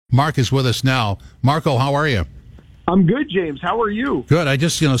Mark is with us now. Marco, how are you? I'm good, James. How are you? Good. I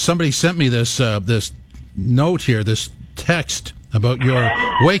just, somebody sent me this this note here, this text about your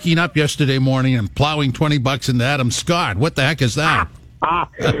waking up yesterday morning and plowing $20 into Adam Scott. What the heck is that?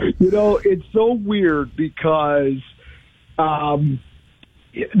 It's so weird because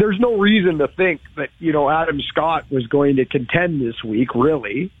there's no reason to think that, Adam Scott was going to contend this week,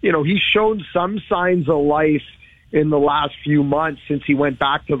 really. He's shown some signs of life in the last few months since he went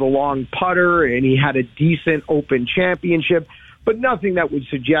back to the long putter and he had a decent Open Championship, but nothing that would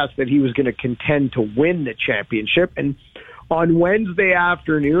suggest that he was going to contend to win the championship. And on Wednesday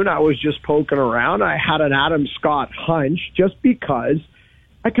afternoon, I was just poking around. I had an Adam Scott hunch just because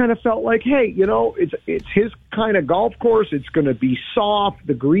I kind of felt like, hey, it's his kind of golf course. It's going to be soft.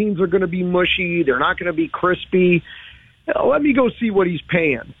 The greens are going to be mushy. They're not going to be crispy. Let me go see what he's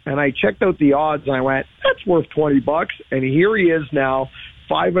paying. And I checked out the odds and I went, that's worth $20. And here he is now,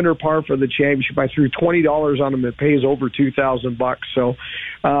 5 under par for the championship. I threw $20 on him. It pays over $2,000. So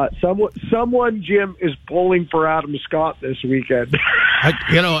someone, Jim, is pulling for Adam Scott this weekend.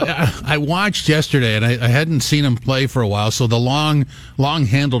 I watched yesterday, and I hadn't seen him play for a while. So the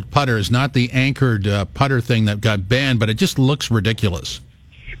long-handled putter is not the anchored putter thing that got banned, but it just looks ridiculous.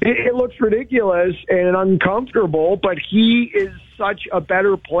 It looks ridiculous and uncomfortable, but he is such a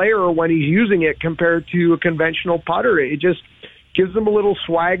better player when he's using it compared to a conventional putter. It just gives him a little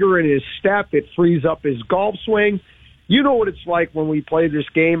swagger in his step. It frees up his golf swing. You know what it's like when we play this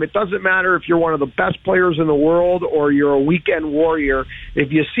game. It doesn't matter if you're one of the best players in the world or you're a weekend warrior.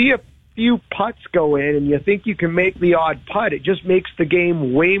 If you see a few putts go in and you think you can make the odd putt, it just makes the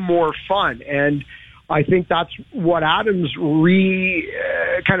game way more fun. And I think that's what Adams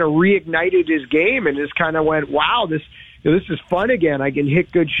kind of reignited his game and just kind of went, wow, this is fun again. I can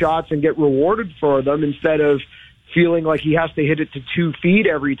hit good shots and get rewarded for them instead of feeling like he has to hit it to 2 feet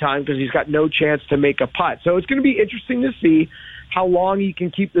every time because he's got no chance to make a putt. So it's going to be interesting to see how long he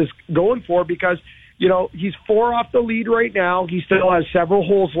can keep this going for because, he's 4 off the lead right now. He still has several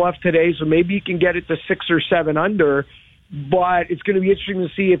holes left today, so maybe he can get it to 6 or 7 under. But it's going to be interesting to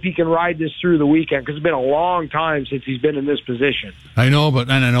see if he can ride this through the weekend because it's been a long time since he's been in this position. I know,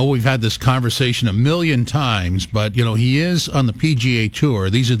 and I know we've had this conversation a million times, but, he is on the PGA Tour.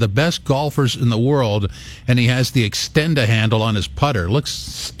 These are the best golfers in the world, and he has the extend-a-handle on his putter. Looks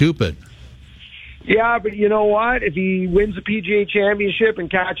stupid. Yeah, but you know what? If he wins the PGA Championship and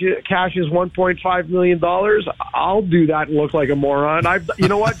cashes $1.5 million, I'll do that and look like a moron. You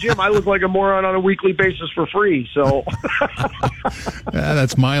know what, Jim? I look like a moron on a weekly basis for free. So yeah,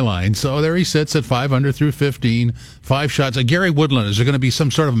 that's my line. So there he sits at 5 under through 15, 5 shots. Gary Woodland, is there going to be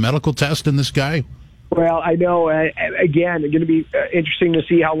some sort of medical test in this guy? Well, I know. Again, it's going to be interesting to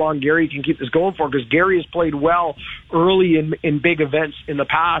see how long Gary can keep this going for because Gary has played well early in big events in the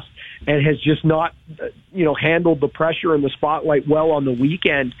past and has just not, handled the pressure and the spotlight well on the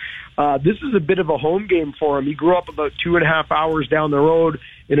weekend. This is a bit of a home game for him. He grew up about 2.5 hours down the road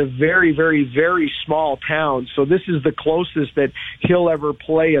in a very, very, very small town. So this is the closest that he'll ever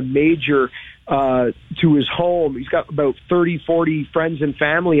play a major to his home. He's got about 30, 40 friends and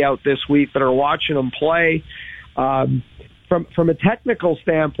family out this week that are watching him play. From a technical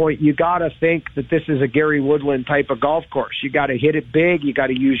standpoint, you got to think that this is a Gary Woodland type of golf course. You got to hit it big. You got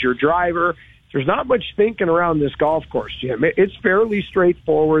to use your driver. There's not much thinking around this golf course, Jim. It's fairly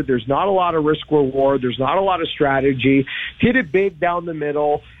straightforward. There's not a lot of risk reward. There's not a lot of strategy. Hit it big down the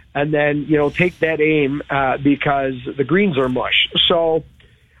middle, and then take that aim because the greens are mush. So.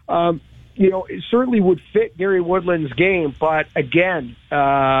 It certainly would fit Gary Woodland's game, but again,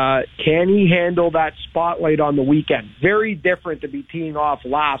 can he handle that spotlight on the weekend? Very different to be teeing off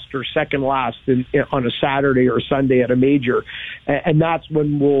last or second last on a Saturday or Sunday at a major, and that's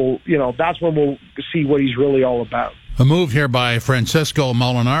when we'll see what he's really all about. A move here by Francesco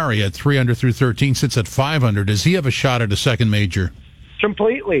Molinari at 3 under through 13, sits at 5 under. Does he have a shot at a second major?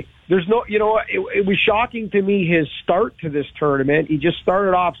 Completely. There's no, it was shocking to me his start to this tournament. He just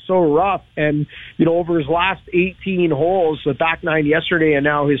started off so rough, and over his last 18 holes, the back 9 yesterday, and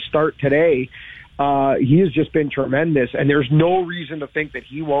now his start today, he has just been tremendous. And there's no reason to think that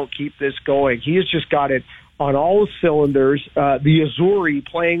he won't keep this going. He has just got it on all cylinders. The Azuri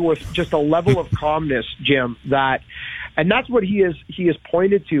playing with just a level of calmness, Jim, and that's what he has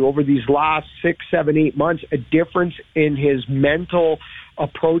pointed to over these last 6, 7, 8 months, a difference in his mental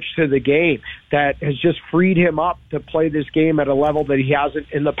approach to the game that has just freed him up to play this game at a level that he hasn't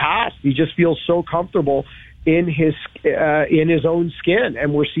in the past. He just feels so comfortable in his own skin,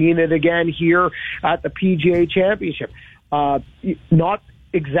 and we're seeing it again here at the PGA Championship. Not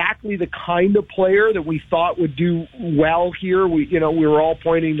exactly the kind of player that we thought would do well here. We were all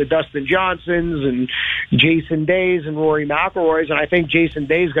pointing to Dustin Johnsons and Jason Days and Rory McIlroy's, and I think Jason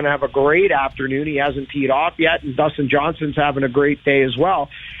Day is going to have a great afternoon. He hasn't teed off yet, and Dustin Johnson's having a great day as well.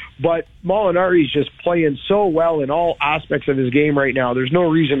 But Molinari's just playing so well in all aspects of his game right now. There's no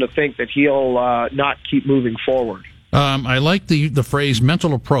reason to think that he'll not keep moving forward. I like the phrase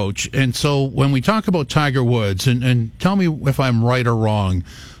mental approach. And so when we talk about Tiger Woods, and tell me if I'm right or wrong,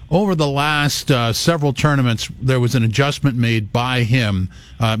 over the last several tournaments, there was an adjustment made by him.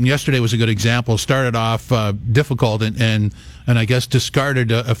 Yesterday was a good example. Started off difficult and I guess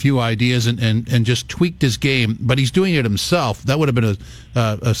discarded a few ideas and just tweaked his game. But he's doing it himself. That would have been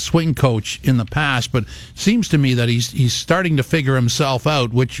a swing coach in the past. But seems to me that he's starting to figure himself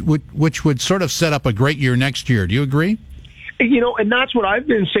out, which would sort of set up a great year next year. Do you agree? And that's what I've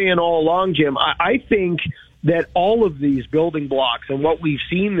been saying all along, Jim. I think that all of these building blocks and what we've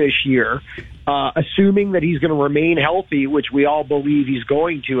seen this year, assuming that he's going to remain healthy, which we all believe he's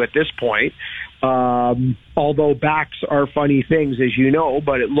going to at this point, although backs are funny things, as you know,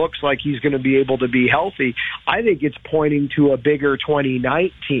 but it looks like he's going to be able to be healthy. I think it's pointing to a bigger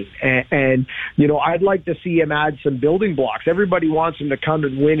 2019. And I'd like to see him add some building blocks. Everybody wants him to come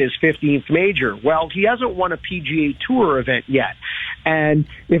and win his 15th major. Well, he hasn't won a PGA Tour event yet. And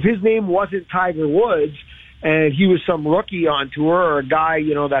if his name wasn't Tiger Woods, and he was some rookie on tour or a guy,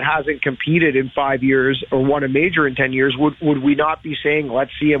 that hasn't competed in 5 years or won a major in 10 years, would we not be saying,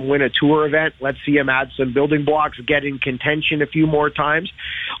 let's see him win a tour event, let's see him add some building blocks, get in contention a few more times?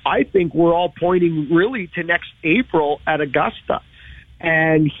 I think we're all pointing really to next April at Augusta.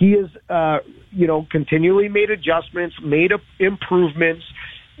 And he has, continually made adjustments, made improvements,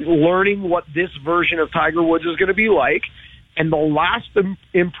 learning what this version of Tiger Woods is going to be like. And the last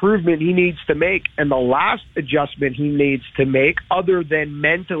improvement he needs to make and the last adjustment he needs to make, other than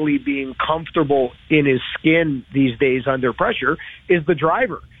mentally being comfortable in his skin these days under pressure, is the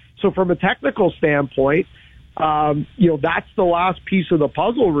driver. So from a technical standpoint, that's the last piece of the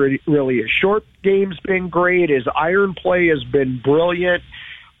puzzle, really. His short game's been great. His iron play has been brilliant.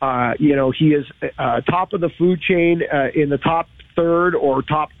 He is top of the food chain in the top third or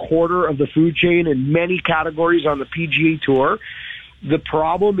top quarter of the food chain in many categories on the PGA Tour. The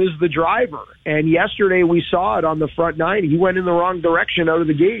problem is the driver. And yesterday we saw it on the front nine. He went in the wrong direction out of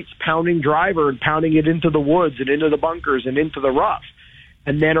the gates, pounding driver and pounding it into the woods and into the bunkers and into the rough.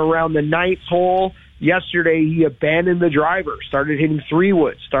 And then around the ninth hole yesterday, he abandoned the driver, started hitting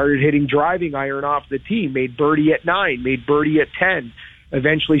 3-wood, started hitting driving iron off the tee, made birdie at 9, made birdie at 10.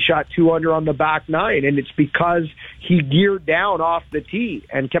 Eventually shot 2 under on the back 9, and it's because he geared down off the tee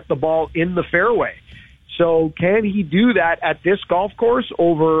and kept the ball in the fairway. So can he do that at this golf course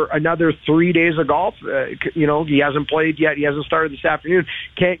over another 3 days of golf? He hasn't played yet. He hasn't started this afternoon.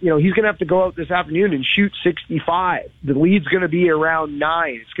 He's going to have to go out this afternoon and shoot 65. The lead's going to be around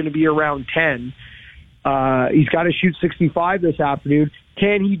 9. It's going to be around 10. He's got to shoot 65 this afternoon.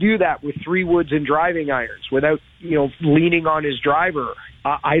 Can he do that with 3-woods and driving irons without, leaning on his driver?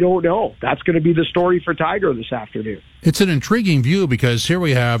 I don't know. That's going to be the story for Tiger this afternoon. It's an intriguing view because here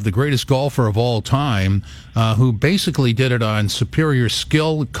we have the greatest golfer of all time who basically did it on superior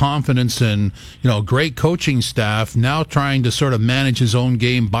skill, confidence, and, great coaching staff, now trying to sort of manage his own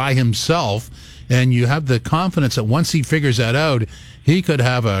game by himself. And you have the confidence that once he figures that out, he could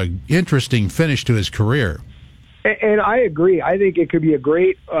have an interesting finish to his career. And I agree. I think it could be a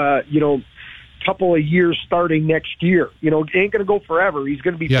great, couple of years starting next year. It ain't going to go forever. He's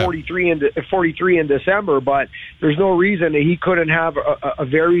going to be 43 in December, but there's no reason that he couldn't have a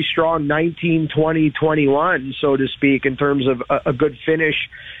very strong 19, 20, 21, so to speak, in terms of a good finish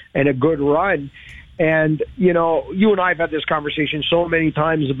and a good run. And, you and I have had this conversation so many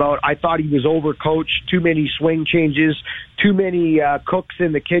times about I thought he was overcoached, too many swing changes, too many cooks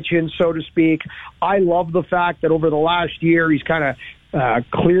in the kitchen, so to speak. I love the fact that over the last year he's kind of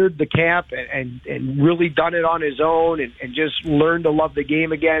cleared the camp and really done it on his own and just learned to love the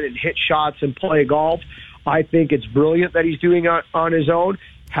game again and hit shots and play golf. I think it's brilliant that he's doing it on his own.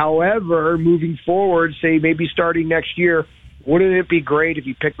 However, moving forward, say maybe starting next year, wouldn't it be great if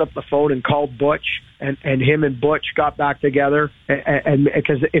he picked up the phone and called Butch and him and Butch got back together? And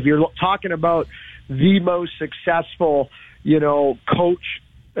because if you're talking about the most successful,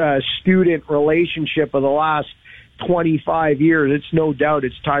 coach-student relationship of the last 25 years, it's no doubt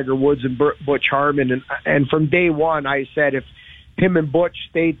it's Tiger Woods and Butch Harmon. And from day one, I said if him and Butch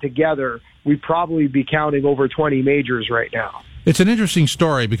stayed together, we'd probably be counting over 20 majors right now. It's an interesting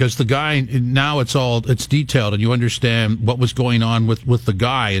story because the guy, now it's detailed and you understand what was going on with the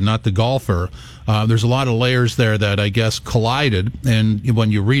guy and not the golfer. There's a lot of layers there that I guess collided. And when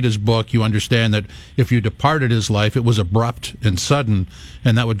you read his book, you understand that if you departed his life, it was abrupt and sudden.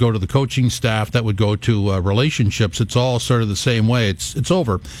 And that would go to the coaching staff. That would go to relationships. It's all sort of the same way. It's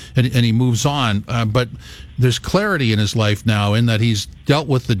over. And he moves on. But there's clarity in his life now in that he's dealt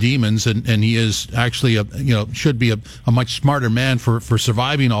with the demons and he is actually should be a much smarter man for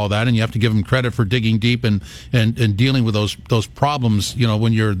surviving all that, and you have to give him credit for digging deep and dealing with those problems.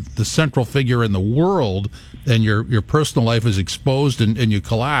 When you're the central figure in the world and your personal life is exposed and you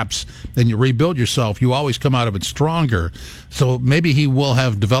collapse and you rebuild yourself, you always come out of it stronger. So maybe he will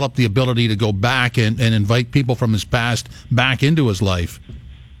have developed the ability to go back and invite people from his past back into his life.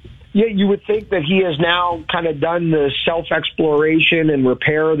 Yeah, you would think that he has now kind of done the self-exploration and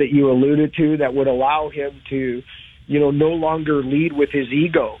repair that you alluded to that would allow him to, no longer lead with his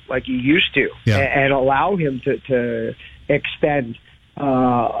ego like he used to, and allow him to extend,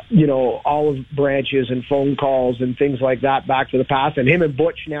 olive branches and phone calls and things like that back to the past. And him and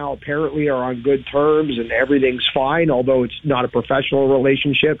Butch now apparently are on good terms and everything's fine, although it's not a professional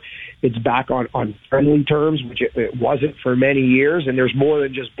relationship. It's back on friendly terms, which it wasn't for many years. And there's more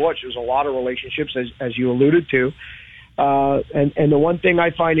than just Butch. There's a lot of relationships, as you alluded to. And the one thing I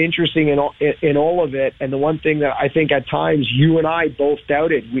find interesting in all of it, and the one thing that I think at times you and I both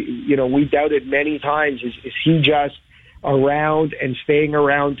doubted, we doubted many times, is he just around and staying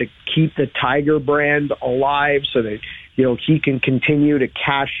around to keep the Tiger brand alive so that he can continue to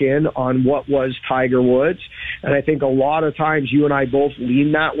cash in on what was Tiger Woods. And I think a lot of times you and I both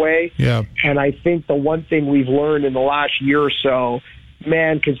lean that way. Yeah. And I think the one thing we've learned in the last year or so,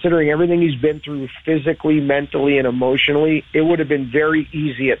 man, considering everything he's been through physically, mentally, and emotionally, it would have been very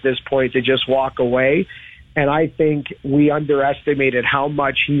easy at this point to just walk away. And I think we underestimated how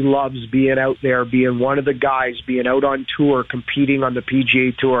much he loves being out there, being one of the guys, being out on tour, competing on the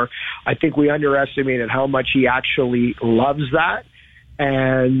PGA Tour. I think we underestimated how much he actually loves that.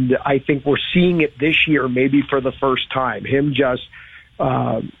 And I think we're seeing it this year, maybe for the first time. Him just,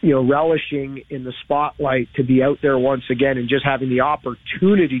 relishing in the spotlight to be out there once again and just having the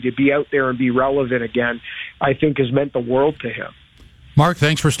opportunity to be out there and be relevant again, I think has meant the world to him. Mark,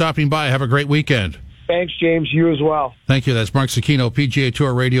 thanks for stopping by. Have a great weekend. Thanks, James. You as well. Thank you. That's Mark Zecchino, PGA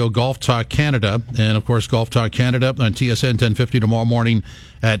Tour Radio, Golf Talk Canada. And, of course, Golf Talk Canada on TSN 1050 tomorrow morning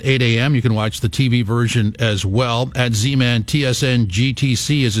at 8 a.m. You can watch the TV version as well. At Z-Man TSN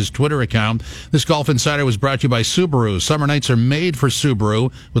GTC is his Twitter account. This Golf Insider was brought to you by Subaru. Summer nights are made for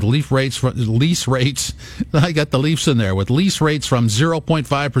Subaru with lease rates. I got the Leafs in there. With lease rates from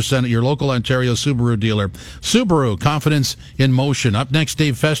 0.5% at your local Ontario Subaru dealer. Subaru, confidence in motion. Up next,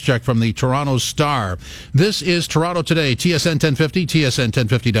 Dave Feschuk from the Toronto Star. This is Toronto Today, TSN 1050,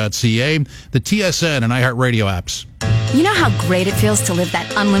 TSN1050.ca, the TSN and iHeartRadio apps. You know how great it feels to live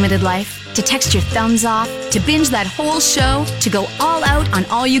that unlimited life? To text your thumbs off, to binge that whole show, to go all out on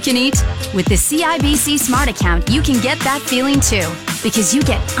all you can eat? With the CIBC Smart Account, you can get that feeling too, because you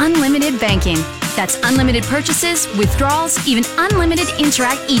get unlimited banking. That's unlimited purchases, withdrawals, even unlimited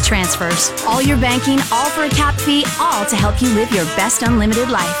Interac e-transfers. All your banking, all for a cap fee, all to help you live your best unlimited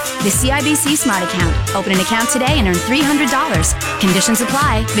life. The CIBC Smart Account. Open an account today and earn $300. Conditions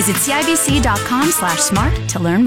apply. Visit CIBC.com/smart to learn more.